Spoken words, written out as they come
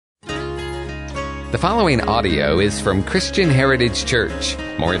The following audio is from Christian Heritage Church.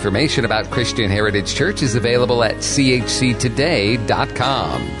 More information about Christian Heritage Church is available at chctoday.com.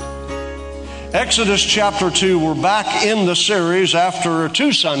 Exodus chapter 2, we're back in the series after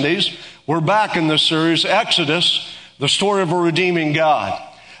 2 Sundays. We're back in the series, Exodus, the story of a redeeming God.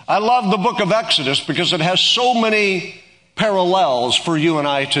 I love the book of Exodus because it has so many parallels for you and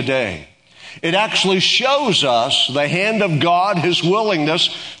I today. It actually shows us the hand of God, His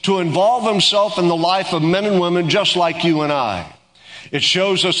willingness to involve Himself in the life of men and women just like you and I. It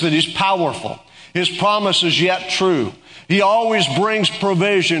shows us that He's powerful. His promise is yet true. He always brings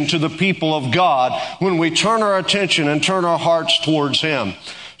provision to the people of God when we turn our attention and turn our hearts towards Him.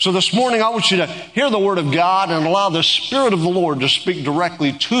 So this morning I want you to hear the Word of God and allow the Spirit of the Lord to speak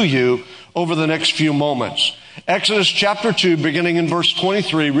directly to you over the next few moments. Exodus chapter 2, beginning in verse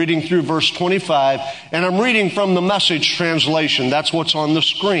 23, reading through verse 25, and I'm reading from the Message translation. That's what's on the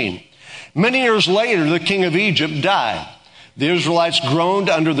screen. Many years later, the king of Egypt died. The Israelites groaned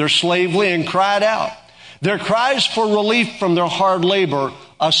under their slavery and cried out. Their cries for relief from their hard labor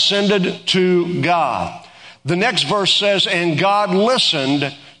ascended to God. The next verse says, and God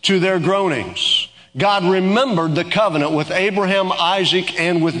listened to their groanings. God remembered the covenant with Abraham, Isaac,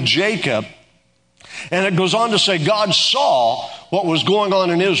 and with Jacob. And it goes on to say, God saw what was going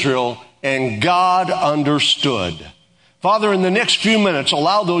on in Israel, and God understood. Father, in the next few minutes,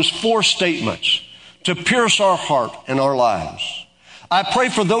 allow those 4 statements to pierce our heart and our lives. I pray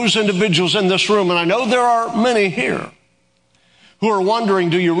for those individuals in this room, and I know there are many here, who are wondering,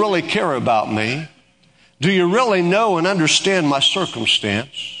 do you really care about me? Do you really know and understand my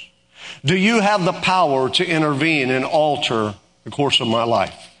circumstance? Do you have the power to intervene and alter the course of my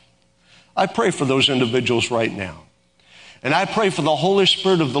life? I pray for those individuals right now. And I pray for the Holy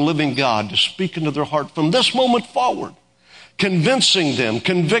Spirit of the living God to speak into their heart from this moment forward, convincing them,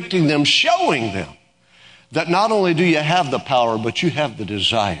 convicting them, showing them that not only do you have the power, but you have the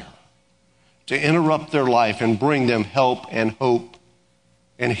desire to interrupt their life and bring them help and hope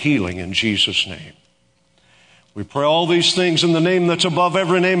and healing in Jesus' name. We pray all these things in the name that's above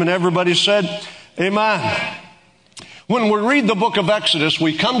every name, and everybody said, amen. When we read the book of Exodus,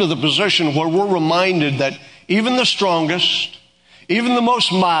 we come to the position where we're reminded that even the strongest, even the most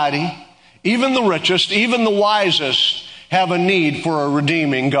mighty, even the richest, even the wisest have a need for a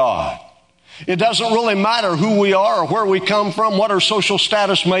redeeming God. It doesn't really matter who we are or where we come from, what our social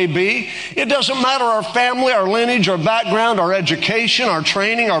status may be. It doesn't matter our family, our lineage, our background, our education, our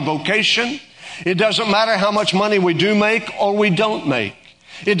training, our vocation. It doesn't matter how much money we do make or we don't make.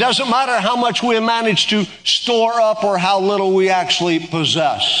 It doesn't matter how much we manage to store up or how little we actually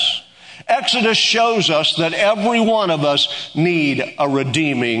possess. Exodus shows us that every one of us need a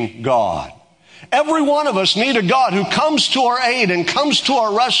redeeming God. Every one of us need a God who comes to our aid and comes to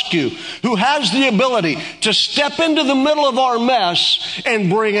our rescue, who has the ability to step into the middle of our mess and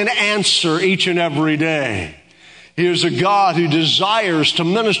bring an answer each and every day. He is a God who desires to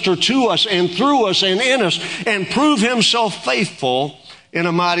minister to us and through us and in us and prove Himself faithful in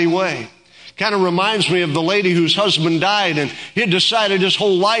a mighty way. Kind of reminds me of the lady whose husband died, and he had decided his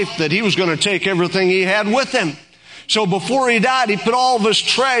whole life that he was going to take everything he had with him. So before he died, he put all of his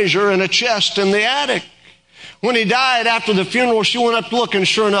treasure in a chest in the attic. When he died, after the funeral, she went up to look, and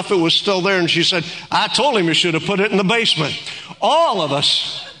sure enough, it was still there. And she said, I told him he should have put it in the basement. All of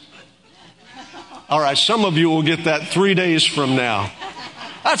us. All right, some of you will get that 3 days from now.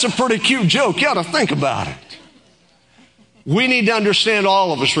 That's a pretty cute joke. You ought to think about it. We need to understand,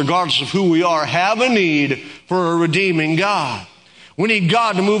 all of us, regardless of who we are, have a need for a redeeming God. We need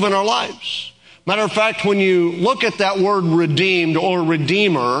God to move in our lives. Matter of fact, when you look at that word redeemed or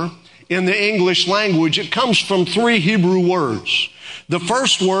redeemer in the English language, it comes from 3 Hebrew words. The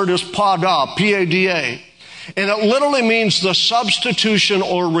first word is pada, P-A-D-A, and it literally means the substitution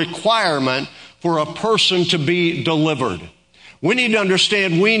or requirement for a person to be delivered. We need to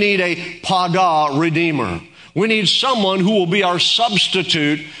understand we need a pada redeemer. We need someone who will be our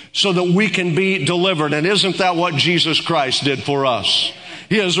substitute so that we can be delivered. And isn't that what Jesus Christ did for us?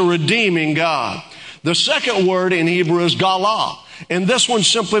 He is a redeeming God. The second word in Hebrew is galah. And this one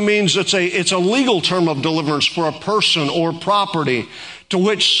simply means it's a legal term of deliverance for a person or property to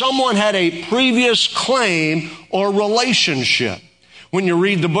which someone had a previous claim or relationship. When you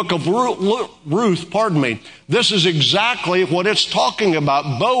read the book of Ruth, this is exactly what it's talking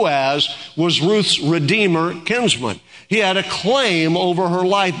about. Boaz was Ruth's redeemer kinsman. He had a claim over her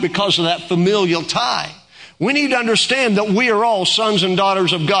life because of that familial tie. We need to understand that we are all sons and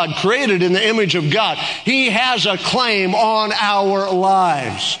daughters of God, created in the image of God. He has a claim on our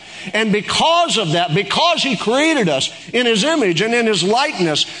lives. And because of that, because He created us in His image and in His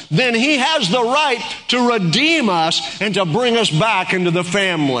likeness, then He has the right to redeem us and to bring us back into the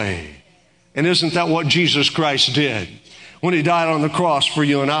family. And isn't that what Jesus Christ did when He died on the cross for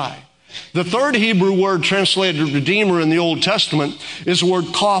you and I? The third Hebrew word translated redeemer in the Old Testament is the word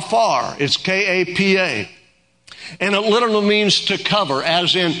kafar. It's K-A-P-A. And it literally means to cover,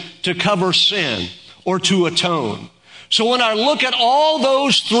 as in to cover sin or to atone. So when I look at all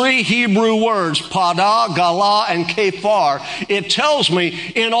those three Hebrew words, pada, gala, and kafar, it tells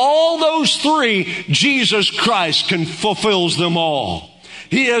me in all those three, Jesus Christ fulfills them all.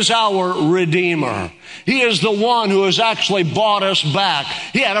 He is our Redeemer. He is the one who has actually bought us back.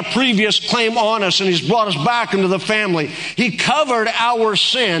 He had a previous claim on us, and He's brought us back into the family. He covered our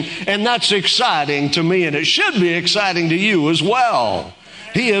sin, and that's exciting to me, and it should be exciting to you as well.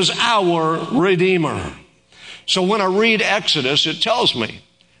 He is our Redeemer. So when I read Exodus, it tells me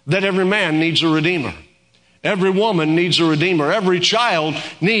that every man needs a Redeemer. Every woman needs a Redeemer. Every child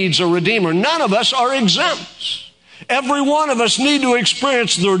needs a Redeemer. None of us are exempt. Every one of us need to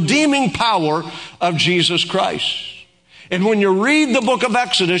experience the redeeming power of Jesus Christ. And when you read the book of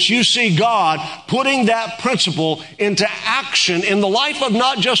Exodus, you see God putting that principle into action in the life of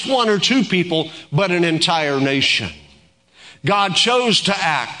not just one or two people, but an entire nation. God chose to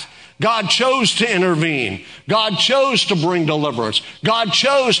act. God chose to intervene. God chose to bring deliverance. God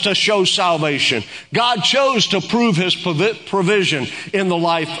chose to show salvation. God chose to prove His provision in the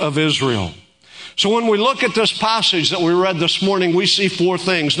life of Israel. So when we look at this passage that we read this morning, we see four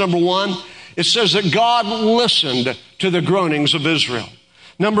things. Number one, it says that God listened to the groanings of Israel.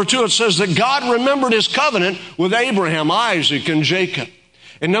 Number two, it says that God remembered His covenant with Abraham, Isaac, and Jacob.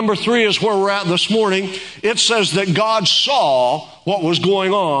 And number three is where we're at this morning. It says that God saw what was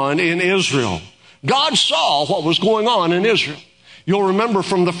going on in Israel. God saw what was going on in Israel. You'll remember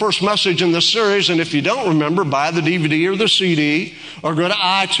from the first message in this series, and if you don't remember, buy the DVD or the CD, or go to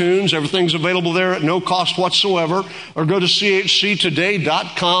iTunes. Everything's available there at no cost whatsoever. Or go to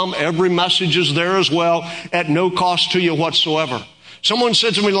chctoday.com. Every message is there as well at no cost to you whatsoever. Someone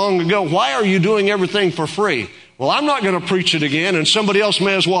said to me long ago, why are you doing everything for free? Well, I'm not going to preach it again, and somebody else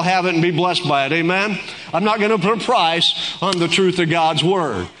may as well have it and be blessed by it. Amen? I'm not going to put a price on the truth of God's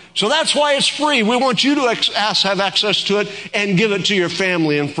Word. So that's why it's free. We want you to have access to it and give it to your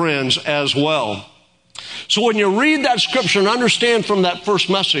family and friends as well. So when you read that scripture and understand from that first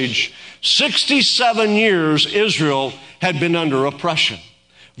message, 67 years Israel had been under oppression.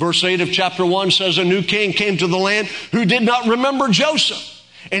 Verse 8 of chapter 1 says a new king came to the land who did not remember Joseph.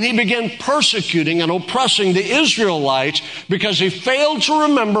 And he began persecuting and oppressing the Israelites because he failed to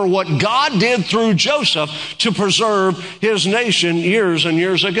remember what God did through Joseph to preserve his nation years and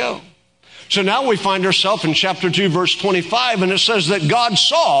years ago. So now we find ourselves in chapter 2, verse 25, and it says that God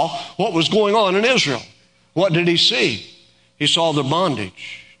saw what was going on in Israel. What did He see? He saw their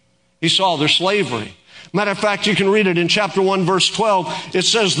bondage. He saw their slavery. Matter of fact, you can read it in chapter 1, verse 12. It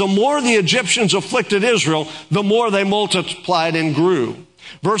says, the more the Egyptians afflicted Israel, the more they multiplied and grew.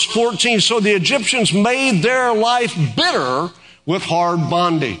 Verse 14, so the Egyptians made their life bitter with hard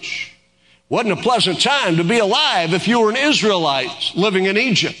bondage. Wasn't a pleasant time to be alive if you were an Israelite living in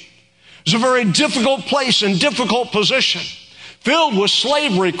Egypt. It was a very difficult place and difficult position, filled with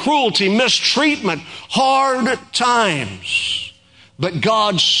slavery, cruelty, mistreatment, hard times. But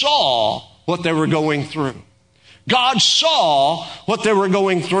God saw what they were going through. God saw what they were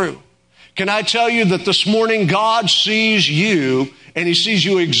going through. Can I tell you that this morning God sees you, and He sees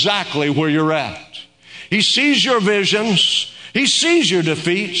you exactly where you're at. He sees your visions. He sees your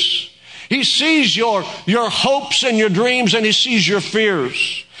defeats. He sees your hopes and your dreams, and He sees your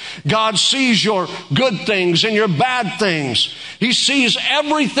fears. God sees your good things and your bad things. He sees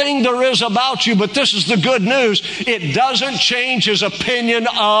everything there is about you, but this is the good news. It doesn't change His opinion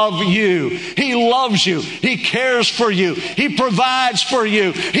of you. He loves you. He cares for you. He provides for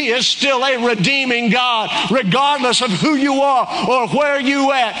you. He is still a redeeming God, regardless of who you are or where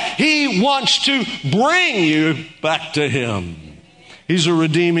you at. He wants to bring you back to Him. He's a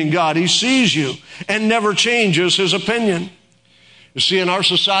redeeming God. He sees you and never changes His opinion. You see, in our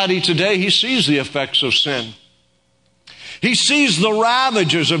society today, He sees the effects of sin. He sees the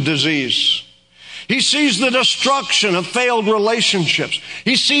ravages of disease. He sees the destruction of failed relationships.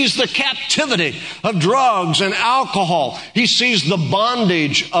 He sees the captivity of drugs and alcohol. He sees the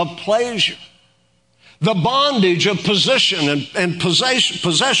bondage of pleasure, the bondage of position and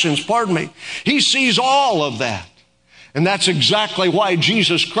possessions. He sees all of that. And that's exactly why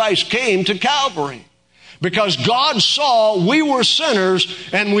Jesus Christ came to Calvary. Because God saw we were sinners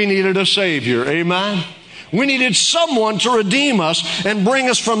and we needed a Savior. Amen? We needed someone to redeem us and bring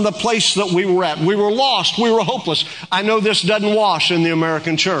us from the place that we were at. We were lost. We were hopeless. I know this doesn't wash in the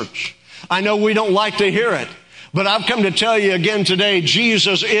American church. I know we don't like to hear it. But I've come to tell you again today,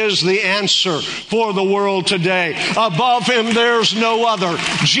 Jesus is the answer for the world today. Above Him, there's no other.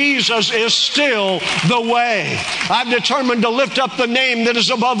 Jesus is still the way. I've determined to lift up the name that is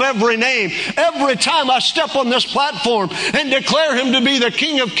above every name. Every time I step on this platform and declare Him to be the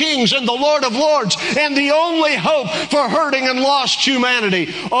King of Kings and the Lord of Lords and the only hope for hurting and lost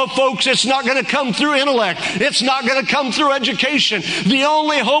humanity. Oh, folks, it's not going to come through intellect. It's not going to come through education. The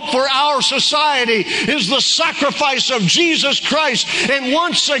only hope for our society is the sacrifice of Jesus Christ, and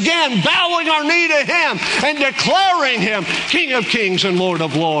once again bowing our knee to Him and declaring Him King of Kings and Lord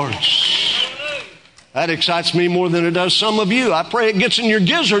of Lords. That excites me more than it does some of you. I pray it gets in your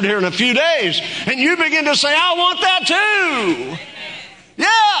gizzard here in a few days and you begin to say, I want that too.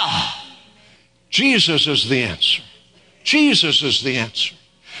 Yeah. Jesus is the answer. Jesus is the answer.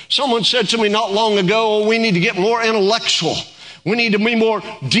 Someone said to me not long ago, we need to get more intellectual. We need to be more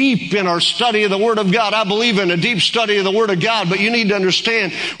deep in our study of the Word of God. I believe in a deep study of the Word of God, but you need to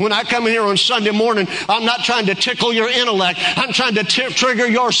understand, when I come here on Sunday morning, I'm not trying to tickle your intellect. I'm trying to trigger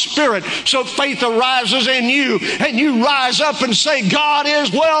your spirit so faith arises in you and you rise up and say, God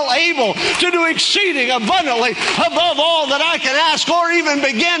is well able to do exceeding abundantly above all that I can ask or even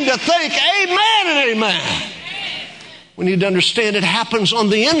begin to think. Amen and amen. We need to understand it happens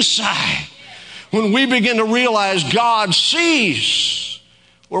on the inside. When we begin to realize God sees,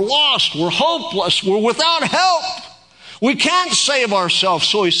 we're lost, we're hopeless, we're without help. We can't save ourselves,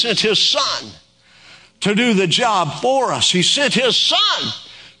 so He sent His Son to do the job for us. He sent His Son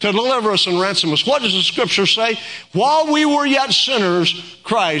to deliver us and ransom us. What does the Scripture say? While we were yet sinners,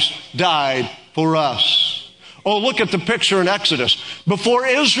 Christ died for us. Oh, look at the picture in Exodus. Before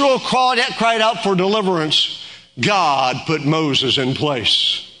Israel cried out for deliverance, God put Moses in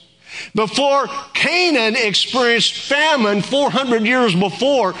place. Before Canaan experienced famine 400 years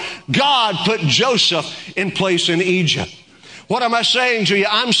before, God put Joseph in place in Egypt. What am I saying to you?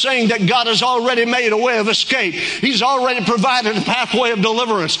 I'm saying that God has already made a way of escape. He's already provided a pathway of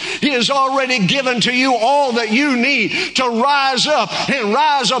deliverance. He has already given to you all that you need to rise up and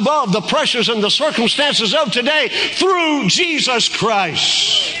rise above the pressures and the circumstances of today through Jesus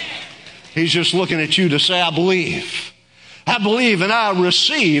Christ. He's just looking at you to say, I believe. I believe and I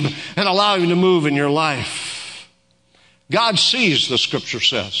receive, and allow Him to move in your life. God sees, the Scripture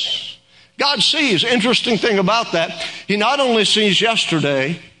says. God sees. Interesting thing about that, He not only sees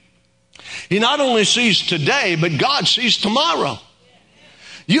yesterday, He not only sees today, but God sees tomorrow.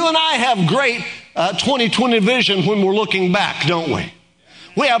 You and I have great 20/20 vision when we're looking back, don't we?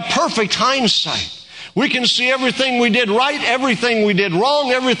 We have perfect hindsight. We can see everything we did right, everything we did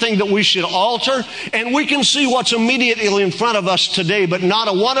wrong, everything that we should alter, and we can see what's immediately in front of us today, but not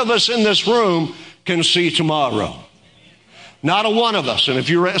a one of us in this room can see tomorrow. Not a one of us. And if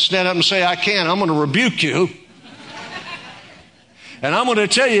you stand up and say, I can, I'm going to rebuke you. And I'm going to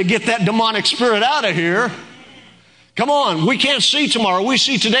tell you, get that demonic spirit out of here. Come on, we can't see tomorrow. We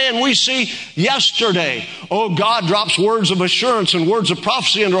see today and we see yesterday. Oh, God drops words of assurance and words of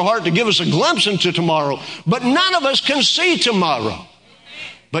prophecy into our heart to give us a glimpse into tomorrow. But none of us can see tomorrow.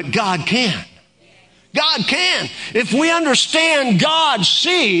 But God can. God can. If we understand God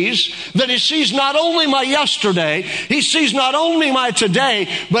sees, that He sees not only my yesterday, He sees not only my today,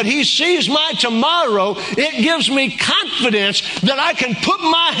 but He sees my tomorrow, it gives me confidence that I can put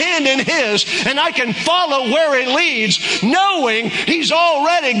my hand in His and I can follow where He leads, knowing He's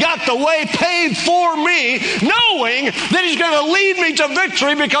already got the way paved for me, knowing that He's going to lead me to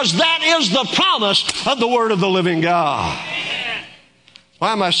victory, because that is the promise of the Word of the living God.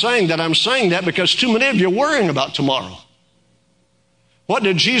 Why am I saying that? I'm saying that because too many of you are worrying about tomorrow. What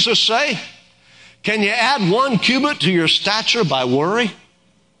did Jesus say? Can you add 1 cubit to your stature by worry?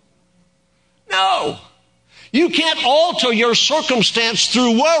 No. You can't alter your circumstance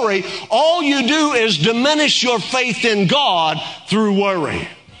through worry. All you do is diminish your faith in God through worry.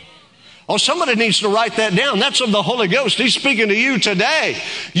 Oh, somebody needs to write that down. That's of the Holy Ghost. He's speaking to you today.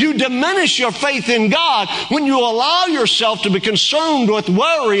 You diminish your faith in God when you allow yourself to be consumed with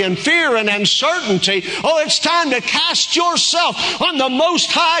worry and fear and uncertainty. Oh, it's time to cast yourself on the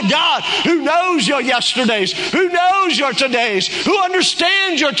Most High God, who knows your yesterdays, who knows your todays, who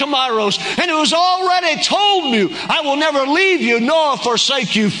understands your tomorrows, and who has already told you, I will never leave you nor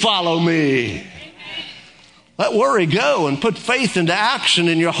forsake you. Follow me. Let worry go and put faith into action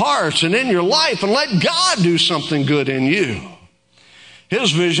in your hearts and in your life, and let God do something good in you. His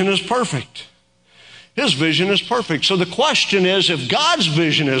vision is perfect. His vision is perfect. So the question is, if God's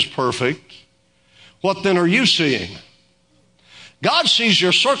vision is perfect, what then are you seeing? God sees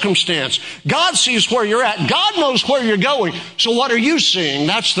your circumstance. God sees where you're at. God knows where you're going. So what are you seeing?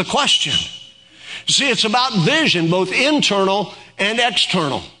 That's the question. You see, it's about vision, both internal and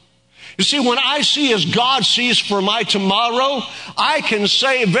external. You see, when I see as God sees for my tomorrow, I can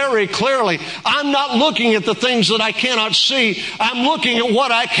say very clearly, I'm not looking at the things that I cannot see. I'm looking at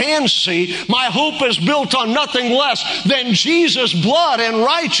what I can see. My hope is built on nothing less than Jesus' blood and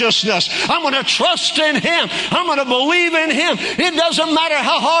righteousness. I'm going to trust in Him. I'm going to believe in Him. It doesn't matter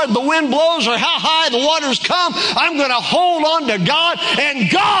how hard the wind blows or how high the waters come. I'm going to hold on to God, and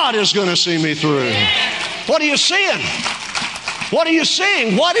God is going to see me through. What are you seeing? What are you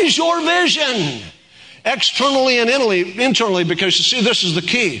seeing? What is your vision? Externally and internally, because you see, this is the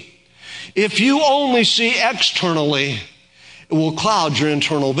key. If you only see externally, it will cloud your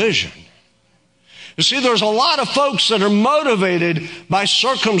internal vision. You see, there's a lot of folks that are motivated by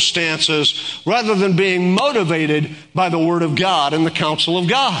circumstances rather than being motivated by the Word of God and the counsel of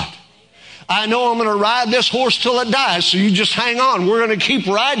God. I know I'm going to ride this horse till it dies, so you just hang on. We're going to keep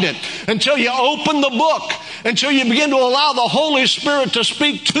riding it until you open the book, until you begin to allow the Holy Spirit to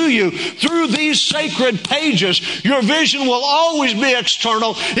speak to you through these sacred pages. Your vision will always be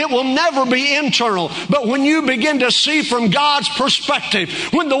external. It will never be internal. But when you begin to see from God's perspective,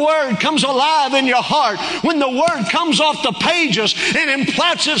 when the Word comes alive in your heart, when the Word comes off the pages and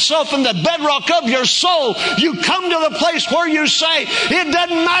implants itself in the bedrock of your soul, you come to the place where you say, it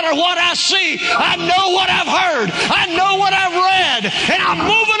doesn't matter what I see. I know what I've heard. I know what I've read. And I'm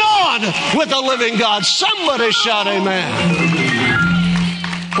moving on with the living God. Somebody shout amen.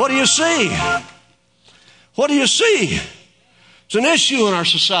 What do you see? What do you see? It's an issue in our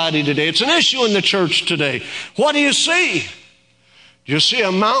society today. It's an issue in the church today. What do you see? Do you see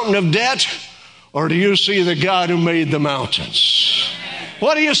a mountain of debt, or do you see the God who made the mountains?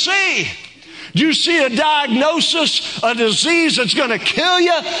 What do you see? Do you see a diagnosis, a disease that's going to kill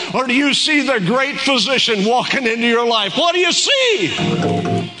you? Or do you see the great physician walking into your life? What do you see?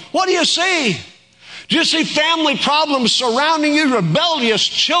 What do you see? Do you see family problems surrounding you, rebellious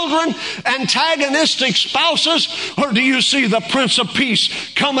children, antagonistic spouses? Or do you see the Prince of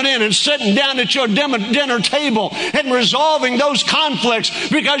Peace coming in and sitting down at your dinner table and resolving those conflicts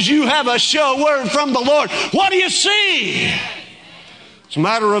because you have a sure word from the Lord? What do you see? It's a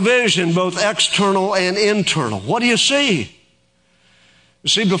matter of vision, both external and internal. What do you see? You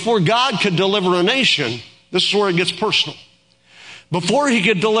see, before God could deliver a nation, this is where it gets personal. Before He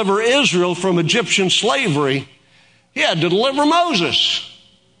could deliver Israel from Egyptian slavery, He had to deliver Moses.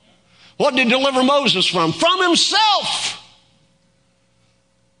 What did He deliver Moses from? From himself.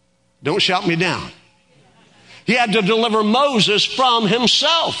 Don't shout me down. He had to deliver Moses from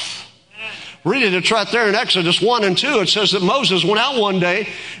himself. Read it, it's right there in Exodus 1 and 2. It says that Moses went out one day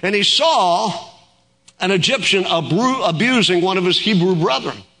and he saw an Egyptian abusing one of his Hebrew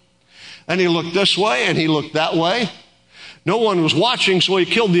brethren. And he looked this way and he looked that way. No one was watching, so he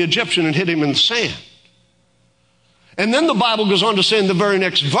killed the Egyptian and hit him in the sand. And then the Bible goes on to say in the very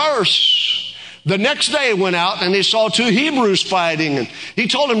next verse, the next day he went out and he saw two Hebrews fighting. And he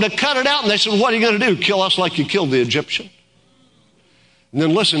told them to cut it out. And they said, what are you going to do? Kill us like you killed the Egyptian? And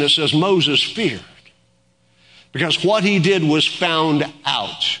then listen, it says Moses feared because what he did was found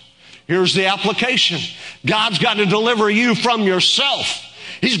out. Here's the application. God's got to deliver you from yourself.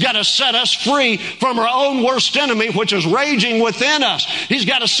 He's got to set us free from our own worst enemy, which is raging within us. He's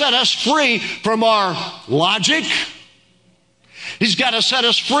got to set us free from our logic. He's got to set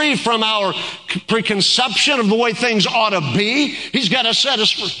us free from our preconception of the way things ought to be. He's got to set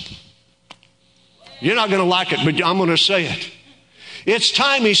us free. You're not going to like it, but I'm going to say it. It's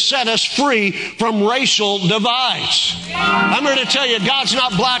time He set us free from racial divides. I'm here to tell you, God's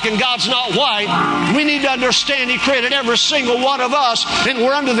not black and God's not white. We need to understand He created every single one of us, and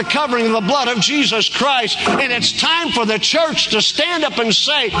we're under the covering of the blood of Jesus Christ. And it's time for the church to stand up and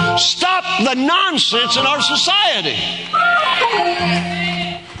say, stop the nonsense in our society.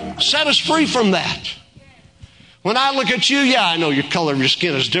 Set us free from that. When I look at you, yeah, I know your color of your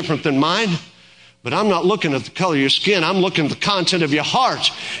skin is different than mine. But I'm not looking at the color of your skin. I'm looking at the content of your heart.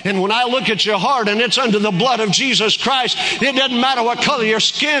 And when I look at your heart and it's under the blood of Jesus Christ, it doesn't matter what color your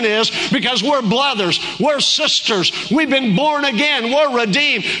skin is, because we're brothers, we're sisters, we've been born again, we're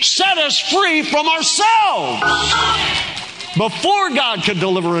redeemed. Set us free from ourselves. Before God could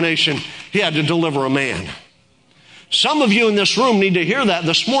deliver a nation, He had to deliver a man. Some of you in this room need to hear that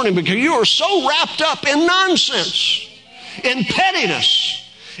this morning, because you are so wrapped up in nonsense, in pettiness,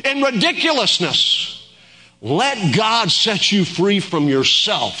 in ridiculousness. Let God set you free from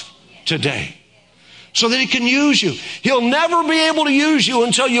yourself today. so that he can use you. He'll never be able to use you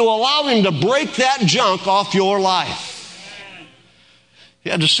until you allow him to break that junk off your life. He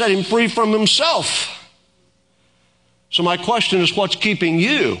had to set him free from himself. So my question is, what's keeping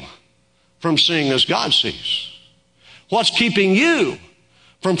you from seeing as God sees? What's keeping you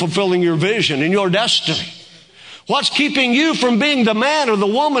from fulfilling your vision and your destiny? What's keeping you from being the man or the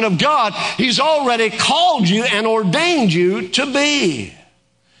woman of God He's already called you and ordained you to be?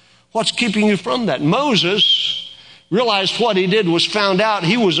 What's keeping you from that? Moses realized what he did was found out.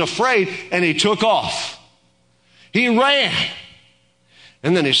 He was afraid and he took off. He ran.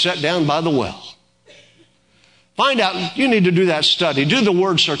 And then he sat down by the well. Find out, you need to do that study. Do the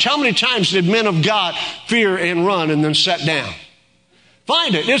word search. How many times did men of God fear and run and then sat down?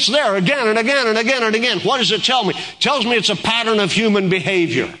 Find it. It's there again and again and again and again. What does it tell me? It tells me it's a pattern of human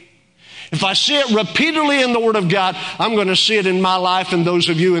behavior. If I see it repeatedly in the Word of God, I'm going to see it in my life and those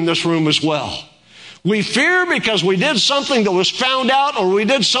of you in this room as well. We fear because we did something that was found out, or we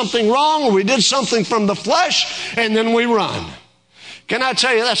did something wrong, or we did something from the flesh, and then we run. Can I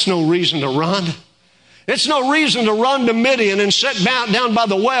tell you, that's no reason to run. It's no reason to run to Midian and sit down by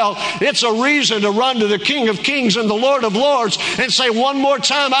the well. It's a reason to run to the King of Kings and the Lord of Lords and say, one more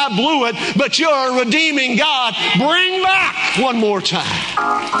time, I blew it, but you're a redeeming God. Bring back one more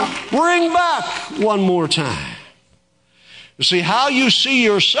time. Bring back one more time. You see, how you see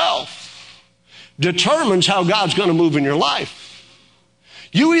yourself determines how God's going to move in your life.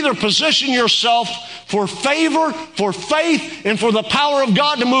 You either position yourself for favor, for faith, and for the power of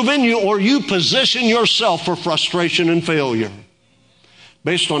God to move in you, or you position yourself for frustration and failure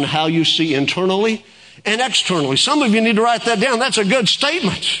based on how you see internally and externally. Some of you need to write that down. That's a good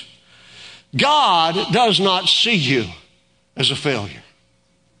statement. God does not see you as a failure.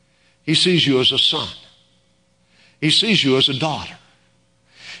 He sees you as a son. He sees you as a daughter.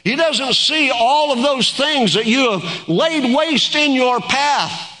 He doesn't see all of those things that you have laid waste in your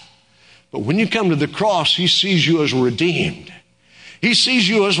path. But when you come to the cross, He sees you as redeemed. He sees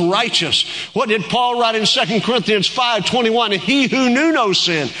you as righteous. What did Paul write in 2 Corinthians 5:21? He who knew no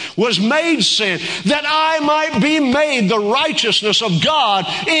sin was made sin, that I might be made the righteousness of God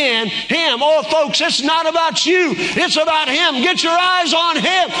in Him. Oh, folks, it's not about you. It's about Him. Get your eyes on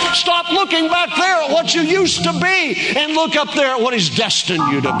Him. Stop looking back there at what you used to be and look up there at what He's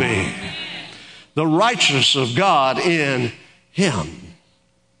destined you to be. The righteousness of God in Him.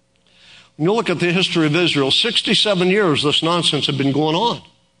 When you look at the history of Israel, 67 years this nonsense had been going on.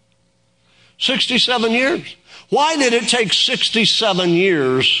 67 years. Why did it take 67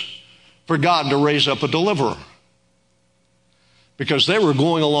 years for God to raise up a deliverer? Because they were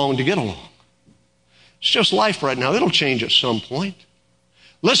going along to get along. It's just life right now. It'll change at some point.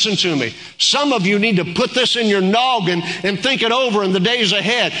 Listen to me. Some of you need to put this in your noggin and think it over in the days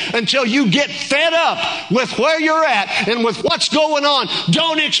ahead until you get fed up with where you're at and with what's going on.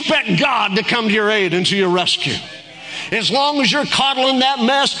 Don't expect God to come to your aid and to your rescue. As long as you're coddling that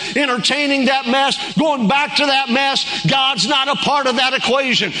mess, entertaining that mess, going back to that mess, God's not a part of that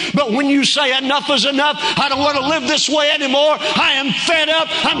equation. But when you say enough is enough, I don't want to live this way anymore. I am fed up.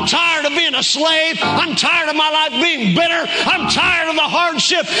 I'm tired of being a slave. I'm tired of my life being bitter. I'm tired of the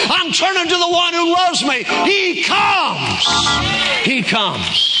hardship. I'm turning to the one who loves me. He comes. He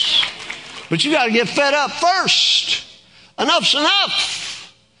comes. But you got to get fed up first. Enough's enough.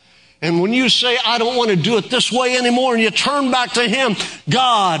 And when you say, I don't want to do it this way anymore, and you turn back to Him,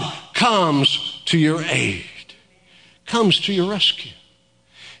 God comes to your aid, comes to your rescue.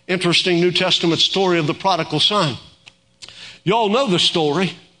 Interesting New Testament story of the prodigal son. You all know the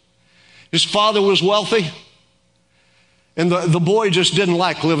story. His father was wealthy, and the boy just didn't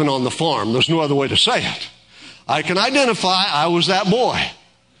like living on the farm. There's no other way to say it. I can identify I was that boy.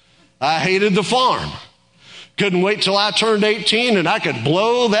 I hated the farm. Couldn't wait till I turned 18 and I could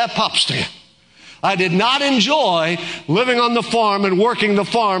blow that pop stand. I did not enjoy living on the farm and working the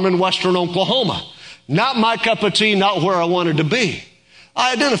farm in western Oklahoma. Not my cup of tea, not where I wanted to be.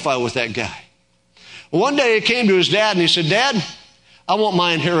 I identify with that guy. One day he came to his dad and he said, Dad, I want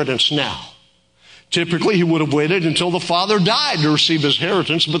my inheritance now. Typically, he would have waited until the father died to receive his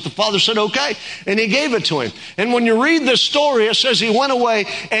inheritance, but the father said, okay, and he gave it to him. And when you read this story, it says he went away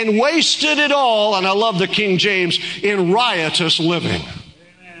and wasted it all, and I love the King James, in riotous living.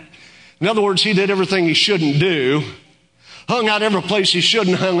 In other words, he did everything he shouldn't do, hung out every place he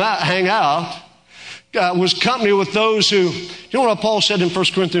shouldn't hang out, was company with those who, you know what Paul said in 1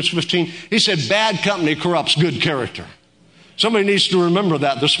 Corinthians 15? He said, bad company corrupts good character. Somebody needs to remember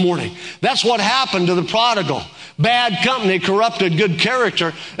that this morning. That's what happened to the prodigal. Bad company corrupted good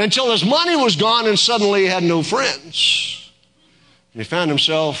character until his money was gone and suddenly he had no friends. And he found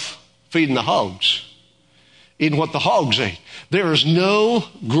himself feeding the hogs. eating what the hogs ate. There is no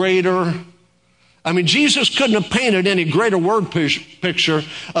greater, Jesus couldn't have painted any greater word picture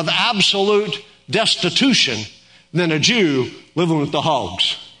of absolute destitution than a Jew living with the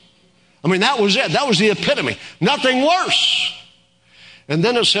hogs. That was it. That was the epitome. Nothing worse. And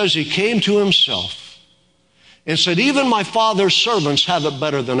then it says he came to himself and said, even my father's servants have it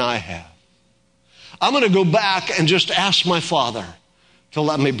better than I have. I'm going to go back and just ask my father to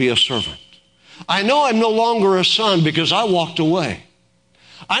let me be a servant. I know I'm no longer a son because I walked away.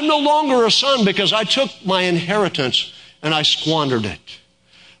 I'm no longer a son because I took my inheritance and I squandered it.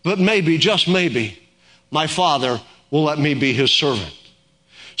 But maybe, just maybe, my father will let me be his servant.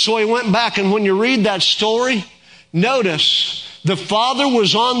 So he went back, and when you read that story, notice the father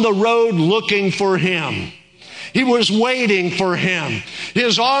was on the road looking for him. He was waiting for him.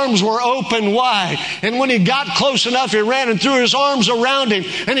 His arms were open wide. And when he got close enough, he ran and threw his arms around him.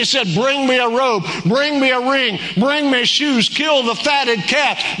 And he said, bring me a robe, bring me a ring, bring me shoes, kill the fatted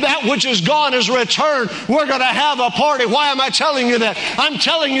calf. That which is gone is returned. We're going to have a party. Why am I telling you that? I'm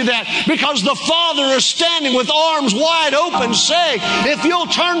telling you that because the Father is standing with arms wide open saying, if you'll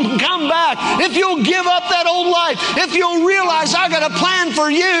turn and come back, if you'll give up that old life, if you'll realize I got a plan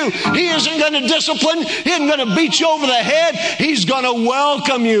for you, He isn't going to discipline, He isn't going to beat you over the head. He's going to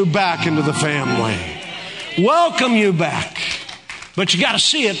welcome you back into the family. Welcome you back. But you got to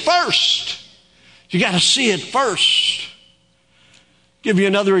see it first. You got to see it first. Give you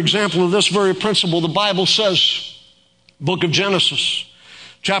another example of this very principle. The Bible says, book of Genesis,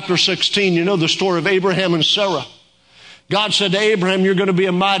 chapter 16, you know the story of Abraham and Sarah. God said to Abraham, you're going to be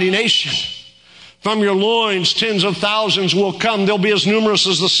a mighty nation. From your loins, tens of thousands will come. They'll be as numerous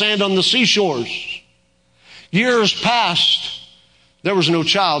as the sand on the seashores. Years passed. There was no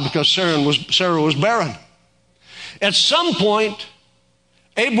child because Sarah was barren. At some point,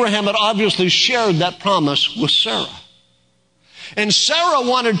 Abraham had obviously shared that promise with Sarah. And Sarah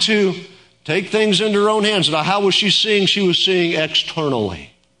wanted to take things into her own hands. Now, how was she seeing? She was seeing externally.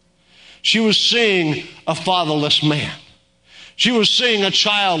 She was seeing a fatherless man. She was seeing a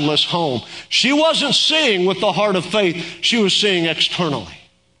childless home. She wasn't seeing with the heart of faith. She was seeing externally.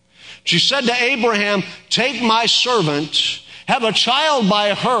 She said to Abraham, take my servant, have a child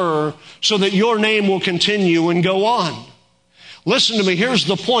by her so that your name will continue and go on. Listen to me, here's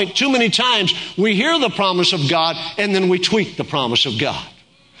the point. Too many times we hear the promise of God and then we tweak the promise of God.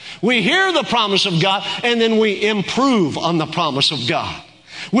 We hear the promise of God and then we improve on the promise of God.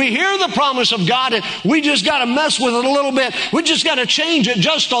 We hear the promise of God and we just got to mess with it a little bit. We just got to change it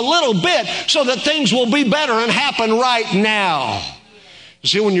just a little bit so that things will be better and happen right now. You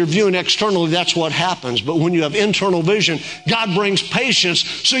see, when you're viewing externally, that's what happens. But when you have internal vision, God brings patience.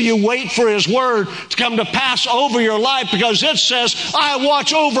 So you wait for His Word to come to pass over your life because it says, I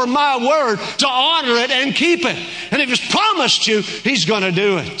watch over my Word to honor it and keep it. And if He's promised you, He's going to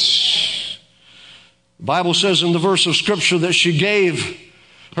do it. The Bible says in the verse of Scripture that she gave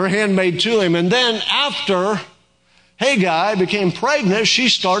her handmaid to him. And then after Hagar became pregnant, she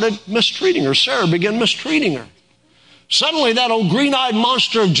started mistreating her. Sarah began mistreating her. Suddenly that old green-eyed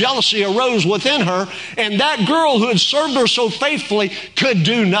monster of jealousy arose within her, and that girl who had served her so faithfully could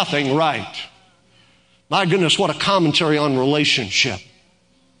do nothing right. My goodness, what a commentary on relationship.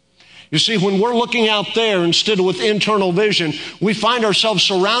 You see, when we're looking out there instead of with internal vision, we find ourselves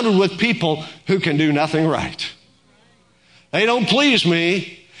surrounded with people who can do nothing right. They don't please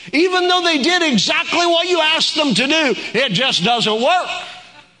me. Even though they did exactly what you asked them to do, it just doesn't work.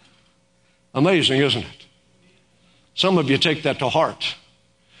 Amazing, isn't it? Some of you take that to heart.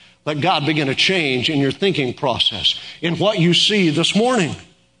 Let God begin a change in your thinking process, in what you see this morning.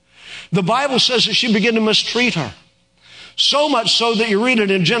 The Bible says that she began to mistreat her. So much so that you read it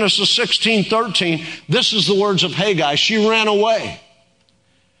in Genesis 16:13. This is the words of Hagar. She ran away.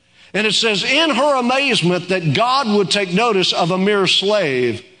 And it says, in her amazement that God would take notice of a mere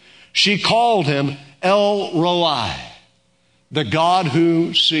slave, she called him El Roi, the God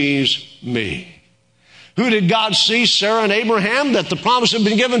who sees me. Who did God see? Sarah and Abraham that the promise had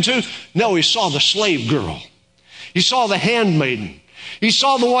been given to? No, He saw the slave girl. He saw the handmaiden. He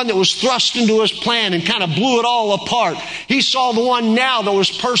saw the one that was thrust into His plan and kind of blew it all apart. He saw the one now that was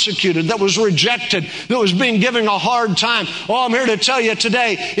persecuted, that was rejected, that was being given a hard time. Oh, I'm here to tell you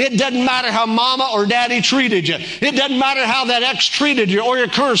today, it doesn't matter how mama or daddy treated you. It doesn't matter how that ex treated you or your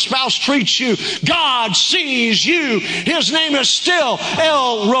current spouse treats you. God sees you. His name is still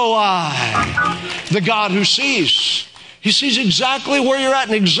El Roi, the God who sees. He sees exactly where you're at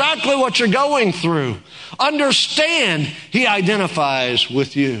and exactly what you're going through. Understand, He identifies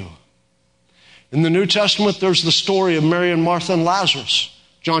with you. In the New Testament, there's the story of Mary and Martha and Lazarus.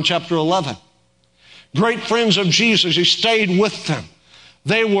 John chapter 11. great friends of Jesus. He stayed with them.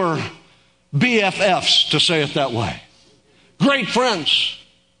 They were BFFs, to say it that way. Great friends.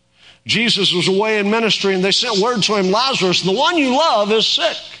 Jesus was away in ministry, and they sent word to him, Lazarus, the one you love, is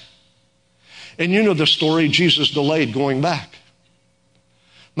sick. And you know the story. Jesus delayed going back.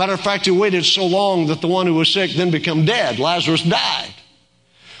 Matter of fact, he waited so long that the one who was sick then became dead. Lazarus died.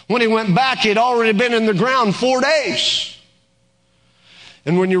 When he went back, he had already been in the ground 4 days.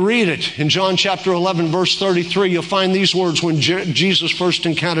 And when you read it in John chapter 11, verse 33, you'll find these words when Jesus first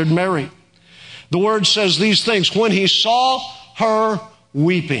encountered Mary. The word says these things, when he saw her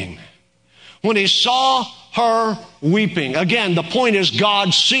weeping. When he saw her weeping. Again, the point is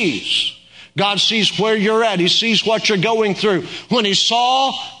God sees. God sees where you're at. He sees what you're going through. When he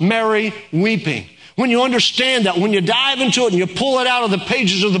saw Mary weeping. When you understand that, when you dive into it and you pull it out of the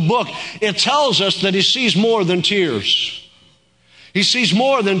pages of the book, it tells us that he sees more than tears. He sees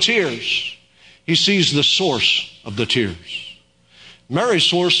more than tears. He sees the source of the tears. Mary's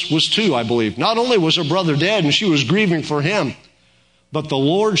source was two, I believe. Not only was her brother dead and she was grieving for him, but the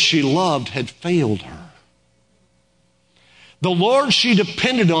Lord she loved had failed her. The Lord she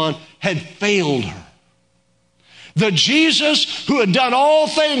depended on had failed her. The Jesus who had done all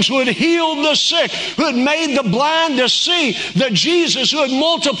things, who had healed the sick, who had made the blind to see, the Jesus who had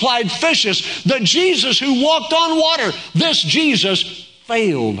multiplied fishes, the Jesus who walked on water, this Jesus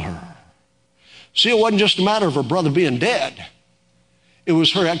failed her. See, it wasn't just a matter of her brother being dead. It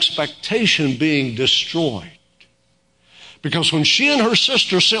was her expectation being destroyed. Because when she and her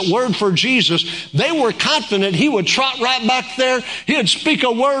sister sent word for Jesus, they were confident he would trot right back there. He would speak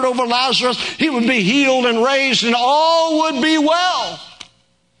a word over Lazarus. He would be healed and raised and all would be well.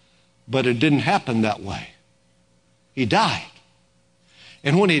 But it didn't happen that way. He died.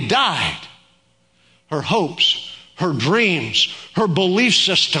 And when he died, her hopes, her dreams, her belief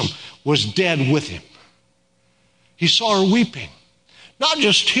system was dead with him. He saw her weeping. Not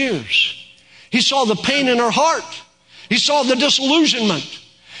just tears. He saw the pain in her heart. He saw the disillusionment.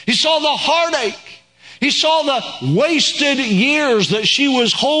 He saw the heartache. He saw the wasted years that she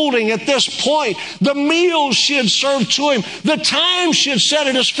was holding at this point. The meals she had served to him. The time she had sat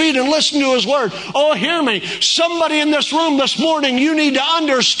at his feet and listened to his word. Oh, hear me. Somebody in this room this morning, you need to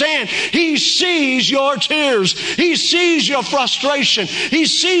understand. He sees your tears. He sees your frustration. He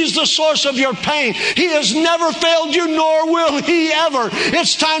sees the source of your pain. He has never failed you, nor will he ever.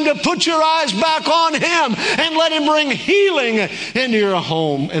 It's time to put your eyes back on him and let him bring healing into your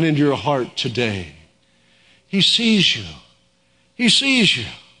home and into your heart today. He sees you. He sees you.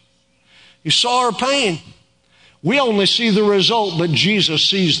 He saw her pain. We only see the result, but Jesus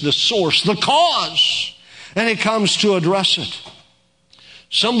sees the source, the cause, and he comes to address it.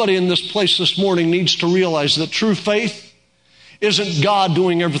 Somebody in this place this morning needs to realize that true faith isn't God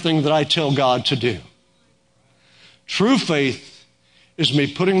doing everything that I tell God to do. True faith is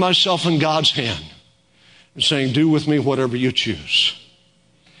me putting myself in God's hand and saying, do with me whatever you choose.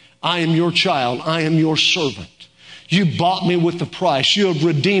 I am your child. I am your servant. You bought me with the price. You have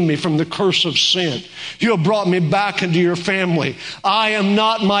redeemed me from the curse of sin. You have brought me back into your family. I am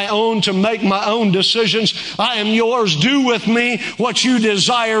not my own to make my own decisions. I am yours. Do with me what you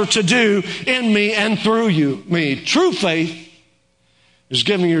desire to do in me and through me. True faith is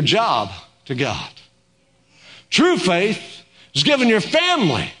giving your job to God. True faith is giving your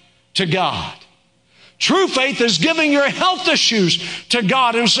family to God. True faith is giving your health issues to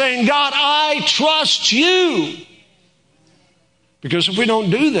God and saying, God, I trust you. Because if we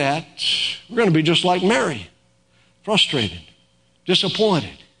don't do that, we're going to be just like Mary, frustrated,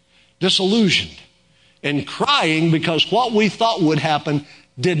 disappointed, disillusioned, and crying because what we thought would happen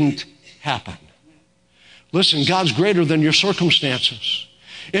didn't happen. Listen, God's greater than your circumstances.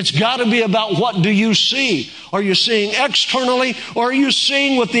 It's got to be about what do you see. Are you seeing externally or are you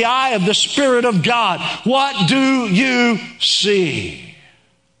seeing with the eye of the Spirit of God? What do you see?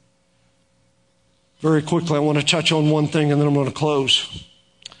 Very quickly, I want to touch on one thing and then I'm going to close.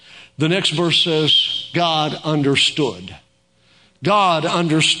 The next verse says, God understood. God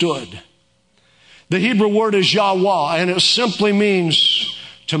understood. The Hebrew word is Yahweh, and it simply means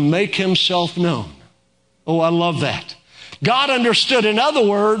to make himself known. Oh, I love that. God understood. In other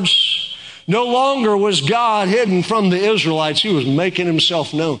words, no longer was God hidden from the Israelites. He was making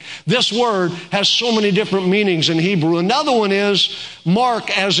himself known. This word has so many different meanings in Hebrew. Another one is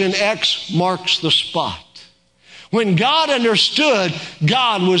mark, as in X marks the spot. When God understood,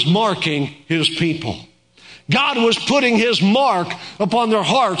 God was marking his people. God was putting his mark upon their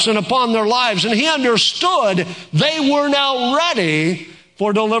hearts and upon their lives. And he understood they were now ready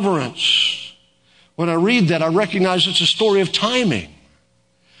for deliverance. When I read that, I recognize it's a story of timing.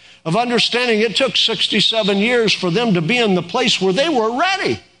 of understanding it took 67 years for them to be in the place where they were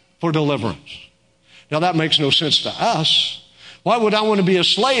ready for deliverance. Now that makes no sense to us. Why would I want to be a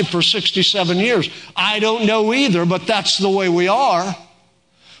slave for 67 years? I don't know either, but that's the way we are.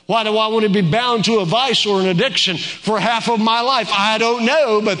 Why do I want to be bound to a vice or an addiction for half of my life? I don't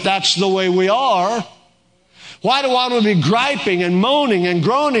know, but that's the way we are. Why do I want to be griping and moaning and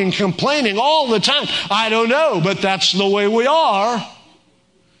groaning, complaining all the time? I don't know, but that's the way we are.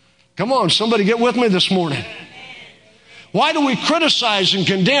 Come on, somebody get with me this morning. Why do we criticize and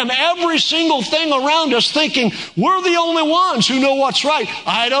condemn every single thing around us thinking we're the only ones who know what's right?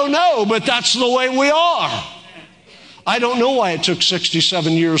 I don't know, but that's the way we are. I don't know why it took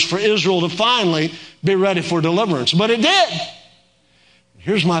 67 years for Israel to finally be ready for deliverance, but it did.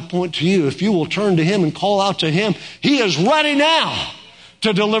 Here's my point to you. If you will turn to Him and call out to Him, He is ready now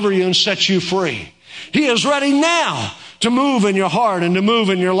to deliver you and set you free. He is ready now to move in your heart and to move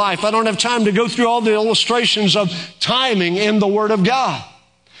in your life. I don't have time to go through all the illustrations of timing in the Word of God.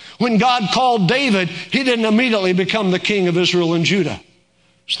 When God called David, he didn't immediately become the king of Israel and Judah.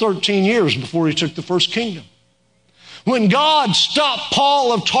 It was 13 years before he took the first kingdom. When God stopped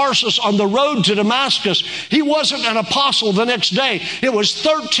Paul of Tarsus on the road to Damascus, he wasn't an apostle the next day. It was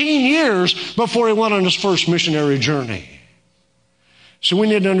 13 years before he went on his first missionary journey. So we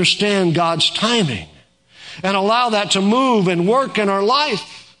need to understand God's timing and allow that to move and work in our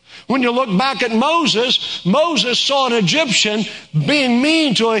life. When you look back at Moses, Moses saw an Egyptian being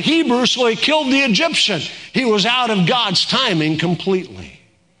mean to a Hebrew, so he killed the Egyptian. He was out of God's timing completely.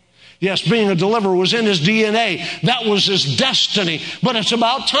 Yes, being a deliverer was in his DNA. That was his destiny. But it's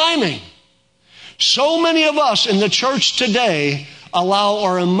about timing. So many of us in the church today allow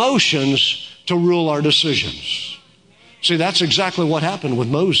our emotions to rule our decisions. See, that's exactly what happened with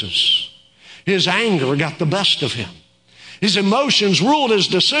Moses. His anger got the best of him. His emotions ruled his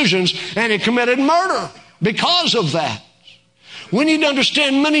decisions, and he committed murder because of that. We need to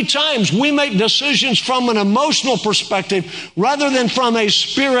understand many times we make decisions from an emotional perspective rather than from a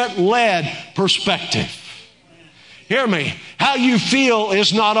Spirit-led perspective. Hear me. How you feel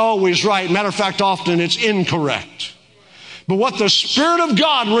is not always right. Matter of fact, often it's incorrect. But what the Spirit of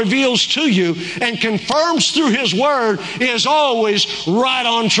God reveals to you and confirms through His Word is always right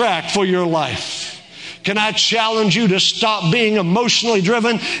on track for your life. Can I challenge you to stop being emotionally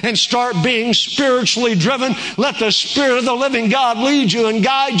driven and start being spiritually driven? Let the Spirit of the living God lead you and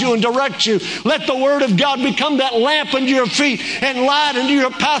guide you and direct you. Let the Word of God become that lamp unto your feet and light unto your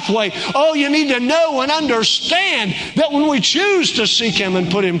pathway. Oh, you need to know and understand that when we choose to seek Him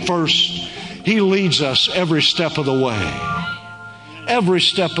and put Him first, He leads us every step of the way. Every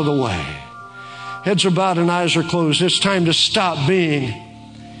step of the way. Heads are bowed and eyes are closed. It's time to stop being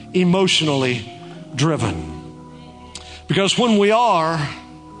emotionally driven. Because when we are,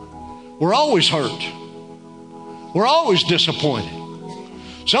 we're always hurt. We're always disappointed.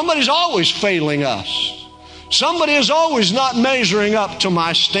 Somebody's always failing us. Somebody is always not measuring up to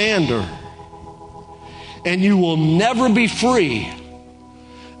my standard. And you will never be free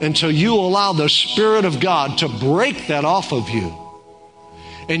until you allow the Spirit of God to break that off of you.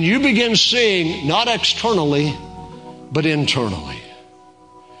 And you begin seeing, not externally, but internally.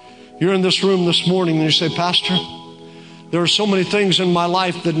 You're in this room this morning and you say, Pastor, there are so many things in my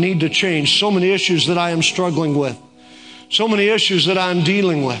life that need to change. So many issues that I am struggling with. So many issues that I'm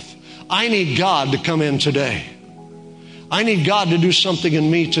dealing with. I need God to come in today. I need God to do something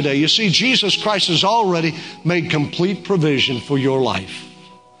in me today. You see, Jesus Christ has already made complete provision for your life.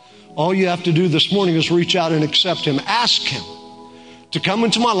 All you have to do this morning is reach out and accept Him. Ask Him to come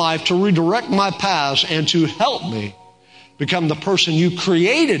into my life, to redirect my paths, and to help me become the person you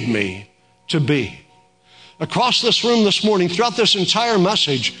created me to be. Across this room this morning, throughout this entire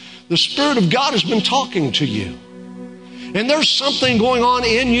message, the Spirit of God has been talking to you. And there's something going on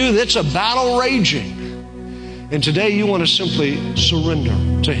in you that's a battle raging. And today you want to simply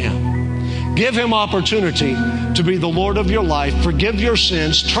surrender to Him. Give Him opportunity to be the Lord of your life. Forgive your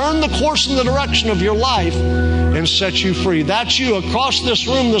sins. Turn the course in the direction of your life and set you free. That's you across this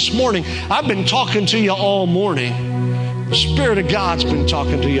room this morning. I've been talking to you all morning. The Spirit of God's been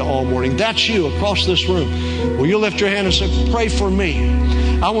talking to you all morning. That's you across this room. Will you lift your hand and say, pray for me?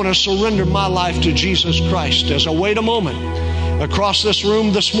 I want to surrender my life to Jesus Christ. As I wait a moment across this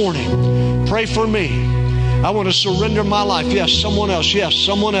room this morning, pray for me. I want to surrender my life. Yes, someone else. Yes,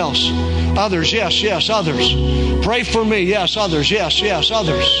 someone else. Others. Yes, yes, others. Pray for me. Yes, others. Yes, yes,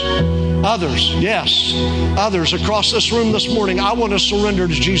 others. Others. Yes, others. Across this room this morning, I want to surrender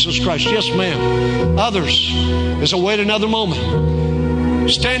to Jesus Christ. Yes, ma'am. Others. As I wait another moment,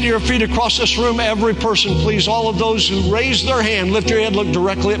 Stand to your feet across this room. Every person, please. All of those who raise their hand, lift your head, look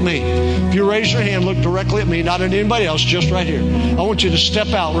directly at me. If you raise your hand, look directly at me, not at anybody else, just right here. I want you to step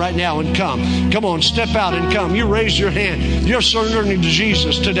out right now and come. Come on, step out and come. You raise your hand. You're surrendering to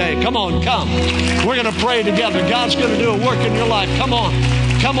Jesus today. Come on, come. We're going to pray together. God's going to do a work in your life. Come on.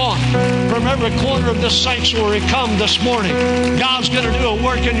 Come on. From every corner of this sanctuary, come this morning. God's going to do a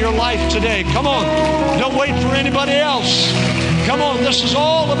work in your life today. Come on. Don't wait for anybody else. Come on. This is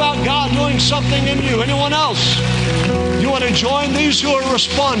all about God doing something in you. Anyone else? You want to join these who are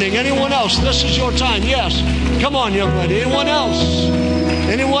responding? Anyone else? This is your time. Yes. Come on, young lady. Anyone else?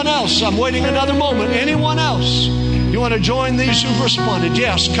 Anyone else? I'm waiting another moment. Anyone else? You want to join these who've responded?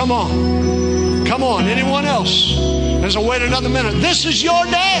 Yes. Come on. Come on. Anyone else? As I wait another minute, this is your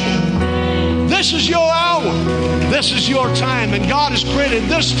day. This is your hour. This is your time. And God has created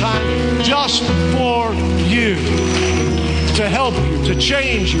this time just for you. To help you, to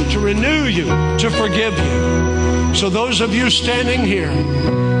change you, to renew you, to forgive you. So those of you standing here,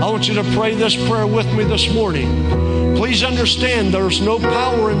 I want you to pray this prayer with me this morning. Please understand there's no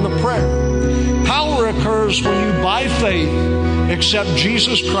power in the prayer. Power occurs when you, by faith, accept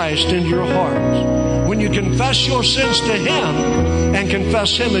Jesus Christ into your heart. When you confess your sins to Him and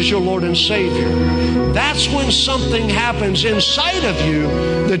confess Him as your Lord and Savior, that's when something happens inside of you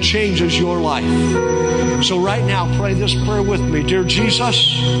that changes your life. So right now, pray this prayer with me. Dear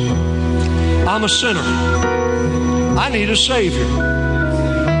Jesus, I'm a sinner. I need a Savior,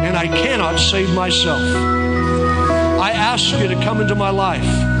 and I cannot save myself. I ask you to come into my life,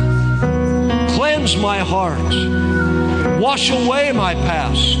 cleanse my heart, wash away my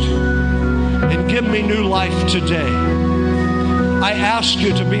past, and give me new life today. I ask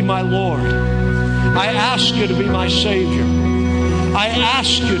you to be my Lord. I ask you to be my Savior. I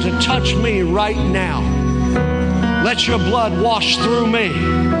ask you to touch me right now. Let your blood wash through me.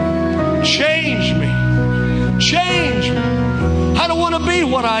 Change me. Change me. I don't want to be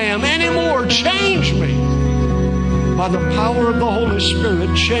what I am anymore. Change me. By the power of the Holy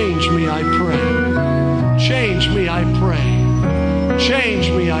Spirit, change me, I pray. Change me, I pray. Change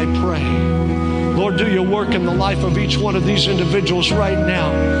me, I pray. Lord, do your work in the life of each one of these individuals right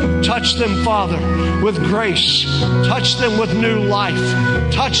now. Touch them, Father, with grace. Touch them with new life.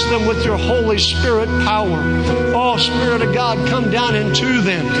 Touch them with your Holy Spirit power. Oh, Spirit of God, come down into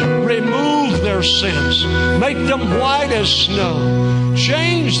them. Remove their sins. Make them white as snow.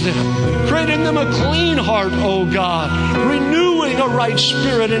 Change them. Create in them a clean heart, oh God. Renewing a right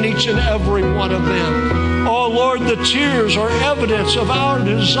spirit in each and every one of them. Oh Lord, the tears are evidence of our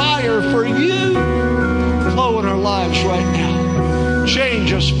desire for you. Flow in our lives right now.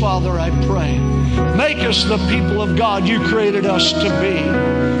 Change us, Father, I pray. Make us the people of God you created us to be.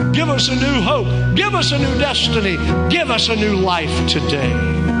 Give us a new hope. Give us a new destiny. Give us a new life today.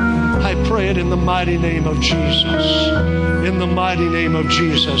 I pray it in the mighty name of Jesus. In the mighty name of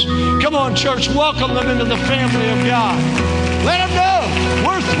Jesus. Come on, church, welcome them into the family of God. Let them know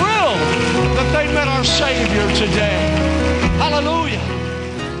we're thrilled that they met our Savior today. Hallelujah.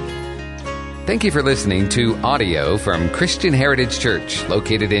 Thank you for listening to audio from Christian Heritage Church,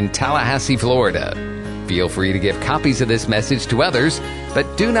 located in Tallahassee, Florida. Feel free to give copies of this message to others,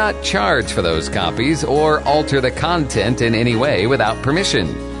 but do not charge for those copies or alter the content in any way without permission.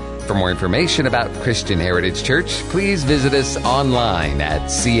 For more information about Christian Heritage Church, please visit us online at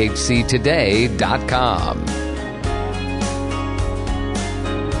chctoday.com.